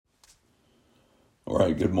All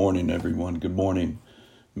right, good morning, everyone. Good morning.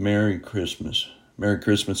 Merry Christmas. Merry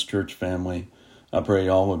Christmas, church family. I pray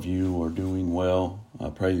all of you are doing well. I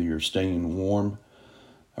pray that you're staying warm.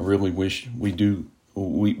 I really wish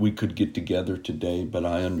we could get together today, but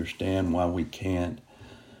I understand why we can't.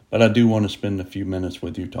 But I do want to spend a few minutes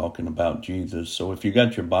with you talking about Jesus. So if you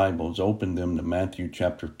got your Bibles, open them to Matthew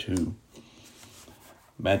chapter 2.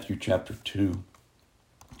 Matthew chapter 2.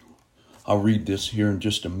 I'll read this here in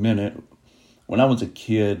just a minute. When I was a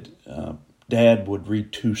kid, Dad would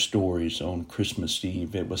read two stories on Christmas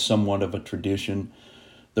Eve. It was somewhat of a tradition.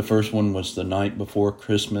 The first one was the night before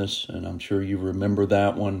Christmas, and I'm sure you remember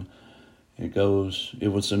that one. It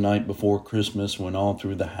was the night before Christmas when all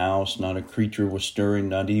through the house not a creature was stirring,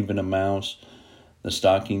 not even a mouse. The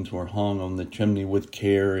stockings were hung on the chimney with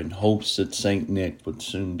care in hopes that St. Nick would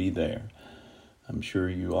soon be there. I'm sure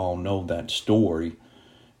you all know that story.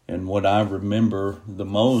 And what I remember the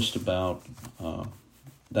most about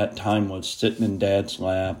that time was sitting in Dad's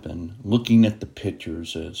lap and looking at the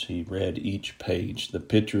pictures as he read each page. The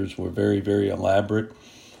pictures were very, very elaborate,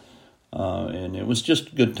 and it was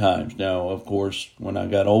just good times. Now, of course, when I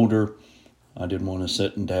got older, I didn't want to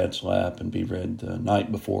sit in Dad's lap and be read the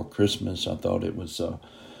night before Christmas. I thought it was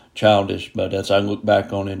childish, but as I look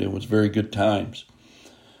back on it, it was very good times.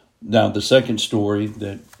 Now, the second story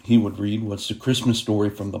that he would read was the Christmas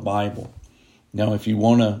story from the Bible. Now, if you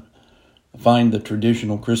want to find the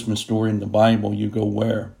traditional Christmas story in the Bible, you go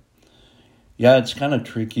where? Yeah, it's kind of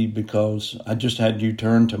tricky because I just had you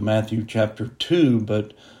turn to Matthew chapter 2,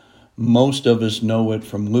 but most of us know it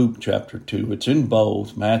from Luke chapter 2. It's in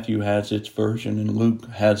both. Matthew has its version and Luke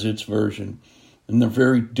has its version, and they're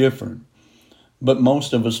very different. But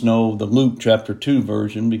most of us know the Luke chapter 2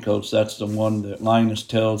 version because that's the one that Linus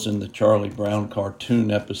tells in the Charlie Brown cartoon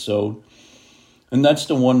episode. And that's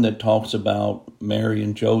the one that talks about Mary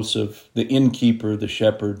and Joseph, the innkeeper, the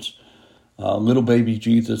shepherds, little baby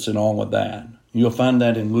Jesus, and all of that. You'll find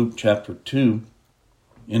that in Luke chapter 2.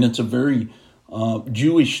 And it's a very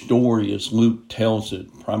Jewish story as Luke tells it,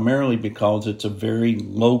 primarily because it's a very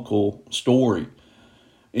local story.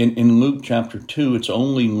 In Luke chapter 2, it's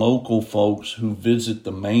only local folks who visit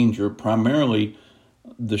the manger, primarily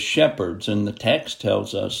the shepherds. And the text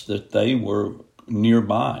tells us that they were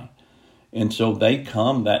nearby. And so they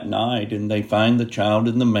come that night and they find the child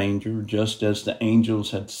in the manger, just as the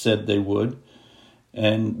angels had said they would.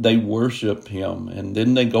 And they worship him. And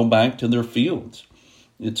then they go back to their fields.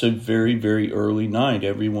 It's a very, very early night.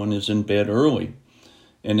 Everyone is in bed early.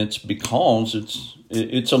 And it's because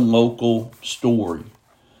it's a local story.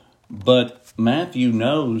 But Matthew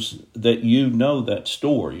knows that you know that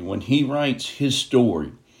story. When he writes his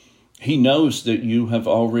story, he knows that you have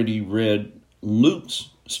already read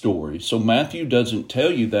Luke's story. So Matthew doesn't tell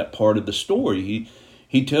you that part of the story.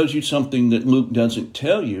 He tells you something that Luke doesn't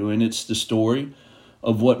tell you, and it's the story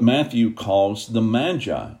of what Matthew calls the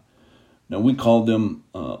Magi. Now, we call them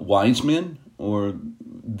wise men or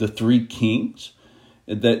the three kings.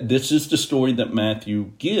 That this is the story that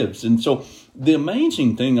Matthew gives. And so the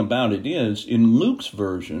amazing thing about it is, in Luke's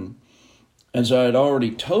version, as I had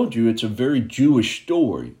already told you, it's a very Jewish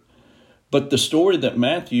story. But the story that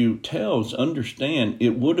Matthew tells, understand,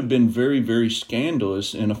 it would have been very, very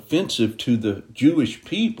scandalous and offensive to the Jewish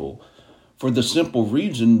people for the simple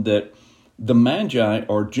reason that the Magi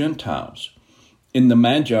are Gentiles and the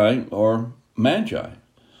Magi are Magi.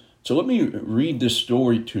 So let me read this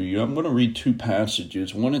story to you. I'm going to read two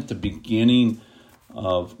passages, one at the beginning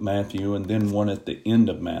of Matthew and then one at the end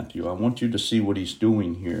of Matthew. I want you to see what he's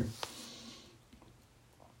doing here.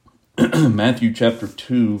 Matthew chapter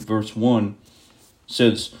 2, verse 1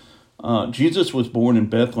 says, Jesus was born in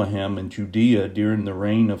Bethlehem in Judea during the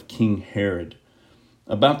reign of King Herod.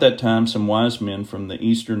 About that time, some wise men from the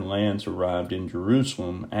eastern lands arrived in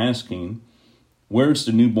Jerusalem, asking, "Where's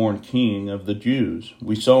the newborn king of the Jews?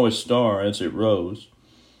 We saw his star as it rose,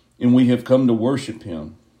 and we have come to worship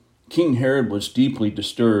him." King Herod was deeply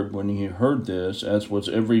disturbed when he heard this, as was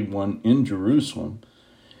everyone in Jerusalem.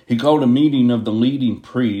 He called a meeting of the leading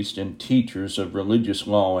priests and teachers of religious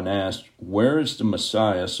law and asked, "Where is the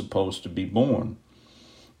Messiah supposed to be born?"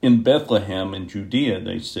 "In Bethlehem in Judea,"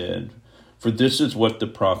 they said, "for this is what the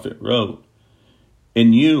prophet wrote.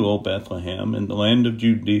 And you, O Bethlehem, in the land of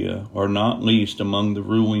Judea, are not least among the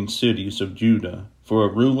ruling cities of Judah, for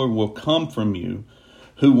a ruler will come from you,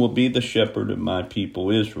 who will be the shepherd of my people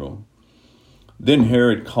Israel." Then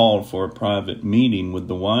Herod called for a private meeting with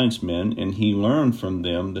the wise men, and he learned from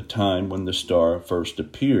them the time when the star first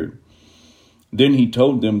appeared. Then he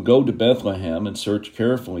told them, "Go to Bethlehem and search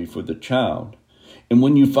carefully for the child. And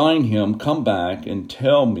when you find him, come back and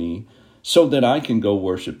tell me, so that I can go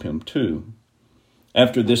worship him too."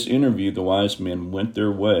 After this interview, the wise men went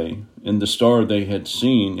their way, and the star they had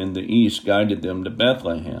seen in the east guided them to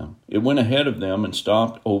Bethlehem. It went ahead of them and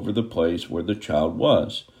stopped over the place where the child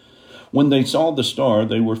was. When they saw the star,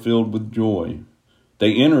 they were filled with joy.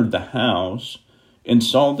 They entered the house and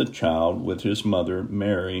saw the child with his mother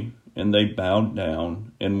Mary, and they bowed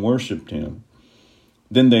down and worshipped him.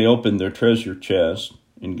 Then they opened their treasure chest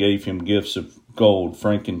and gave him gifts of gold,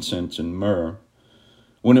 frankincense, and myrrh.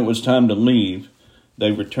 When it was time to leave,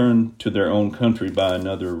 they returned to their own country by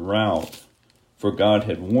another route, for God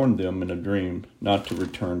had warned them in a dream not to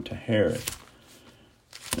return to Herod.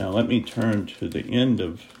 Now let me turn to the end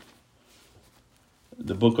of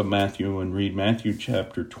the book of Matthew and read Matthew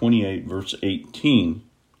chapter 28, verse 18.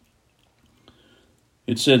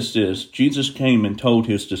 It says this, Jesus came and told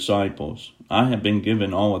his disciples, I have been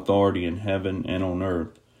given all authority in heaven and on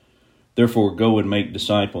earth. Therefore go and make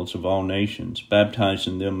disciples of all nations,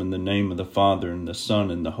 baptizing them in the name of the Father and the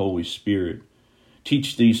Son and the Holy Spirit.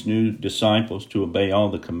 Teach these new disciples to obey all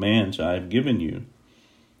the commands I have given you.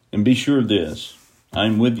 And be sure of this, I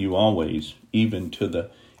am with you always, even to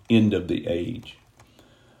the end of the age.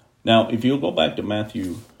 Now, if you'll go back to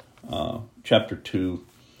Matthew chapter 2,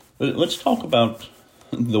 let's talk about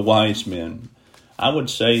the wise men. I would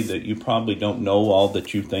say that you probably don't know all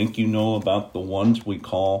that you think you know about the ones we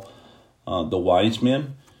call the wise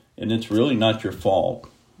men, and it's really not your fault.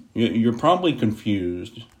 You're probably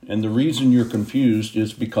confused, and the reason you're confused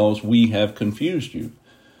is because we have confused you.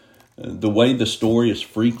 The way the story is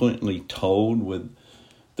frequently told with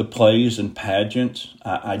the plays and pageants,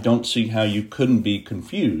 I don't see how you couldn't be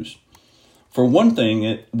confused. For one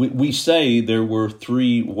thing, we say there were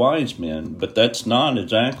 3 wise men, but that's not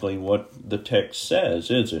exactly what the text says,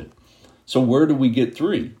 is it? So where do we get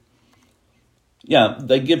 3? Yeah,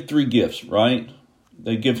 they give 3 gifts, right?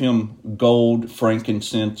 They give him gold,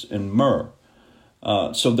 frankincense, and myrrh.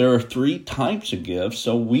 So there are 3 types of gifts,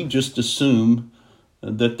 so we just assume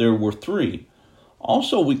that there were 3.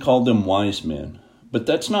 Also, we call them wise men, but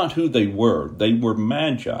that's not who they were. They were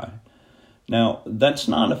magi. Now, that's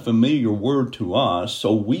not a familiar word to us,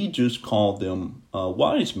 so we just call them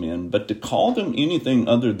wise men, but to call them anything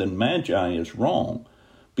other than magi is wrong,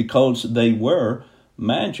 because they were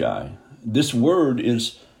magi. This word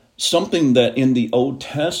is something that in the Old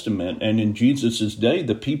Testament and in Jesus' day,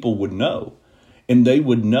 the people would know. And they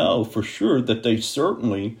would know for sure that they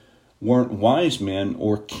certainly weren't wise men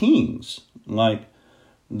or kings, like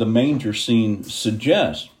the manger scene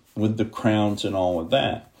suggests with the crowns and all of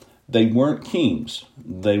that. They weren't kings.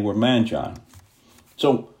 They were magi.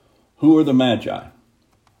 So who are the magi?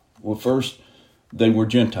 Well, first, they were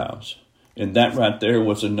Gentiles. And that right there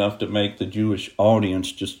was enough to make the Jewish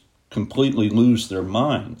audience just completely lose their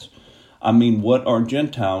minds. I mean, what are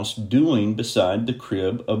Gentiles doing beside the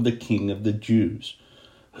crib of the King of the Jews?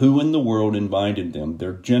 Who in the world invited them?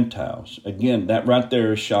 They're Gentiles. Again, that right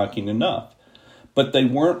there is shocking enough. But they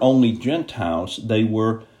weren't only Gentiles, they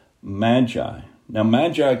were magi. Now,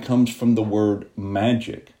 magi comes from the word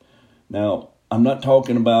magic. Now, I'm not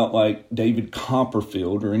talking about like David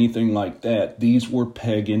Copperfield or anything like that. These were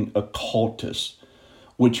pagan occultists,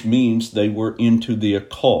 which means they were into the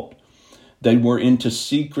occult. They were into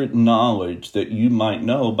secret knowledge that you might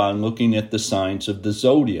know by looking at the signs of the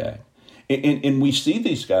zodiac. And we see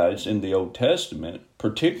these guys in the Old Testament,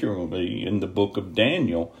 particularly in the book of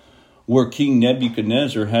Daniel, where King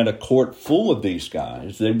Nebuchadnezzar had a court full of these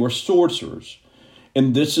guys. They were sorcerers.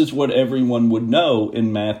 And this is what everyone would know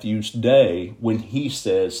in Matthew's day when he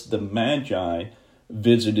says the Magi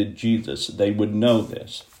visited Jesus. They would know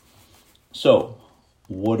this. So,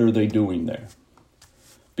 what are they doing there?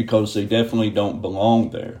 Because they definitely don't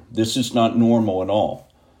belong there. This is not normal at all.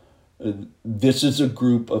 This is a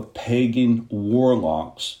group of pagan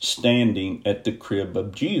warlocks standing at the crib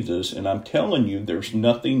of Jesus, and I'm telling you, there's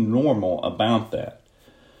nothing normal about that.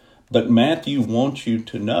 But Matthew wants you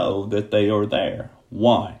to know that they are there.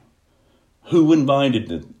 Why? Who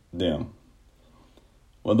invited them?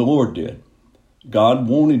 Well, the Lord did. God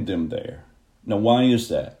wanted them there. Now, why is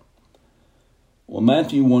that? Well,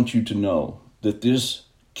 Matthew wants you to know that this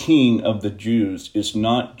King of the Jews is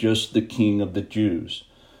not just the King of the Jews,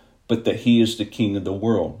 but that he is the King of the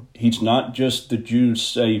world. He's not just the Jews'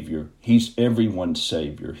 Savior. He's everyone's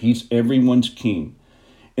Savior. He's everyone's King.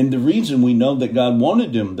 And the reason we know that God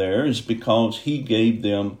wanted them there is because he gave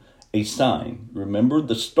them a sign. Remember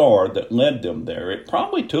the star that led them there? It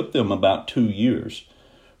probably took them about 2 years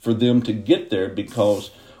for them to get there,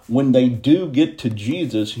 because when they do get to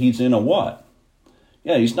Jesus, he's in a what?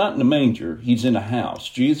 Yeah, he's not in a manger. He's in a house.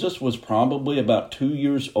 Jesus was probably about 2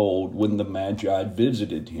 years old when the Magi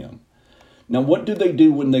visited him. Now, what do they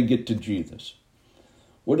do when they get to Jesus?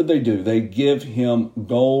 What do? They give him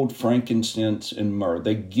gold, frankincense, and myrrh.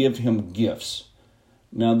 They give him gifts.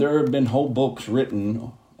 Now, there have been whole books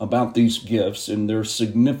written about these gifts and their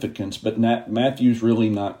significance, but Matthew's really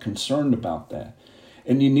not concerned about that.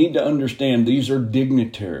 And you need to understand these are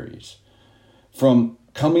dignitaries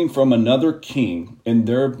coming from another king, and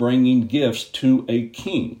they're bringing gifts to a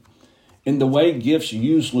king. And the way gifts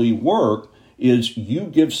usually work is you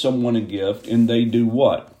give someone a gift and they do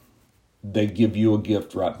what? They give you a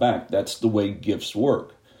gift right back. That's the way gifts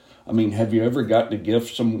work. I mean, have you ever gotten a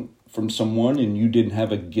gift from someone and you didn't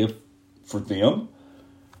have a gift for them?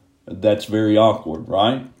 That's very awkward,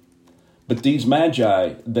 right? But these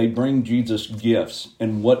magi, they bring Jesus gifts.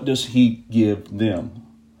 And what does he give them?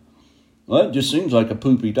 Well, it just seems like a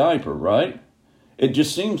poopy diaper, right? It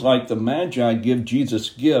just seems like the magi give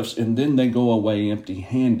Jesus gifts and then they go away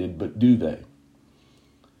empty-handed, but do they?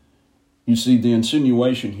 You see, the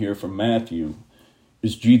insinuation here from Matthew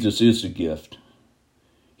is Jesus is the gift.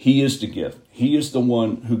 He is the gift. He is the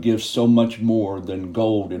one who gives so much more than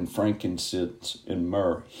gold and frankincense and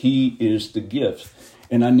myrrh. He is the gift.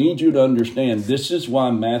 And I need you to understand, this is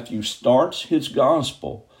why Matthew starts his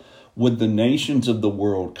gospel with the nations of the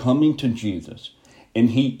world coming to Jesus.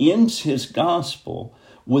 And he ends his gospel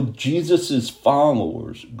with Jesus'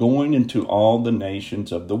 followers going into all the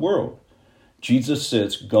nations of the world. Jesus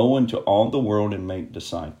says, go into all the world and make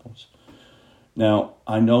disciples. Now,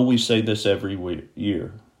 I know we say this every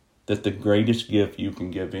year, that the greatest gift you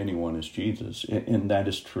can give anyone is Jesus, and that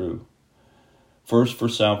is true. First for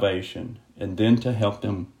salvation, and then to help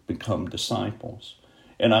them become disciples.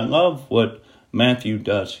 And I love what Matthew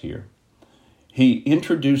does here. He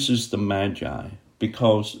introduces the Magi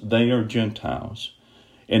because they are Gentiles.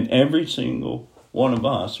 And every single one of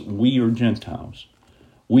us, we are Gentiles.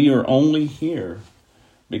 We are only here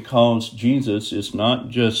because Jesus is not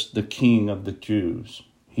just the King of the Jews.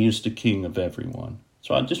 He is the King of everyone.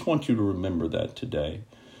 So I just want you to remember that today.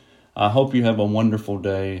 I hope you have a wonderful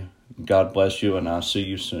day. God bless you, and I'll see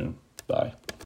you soon. Bye.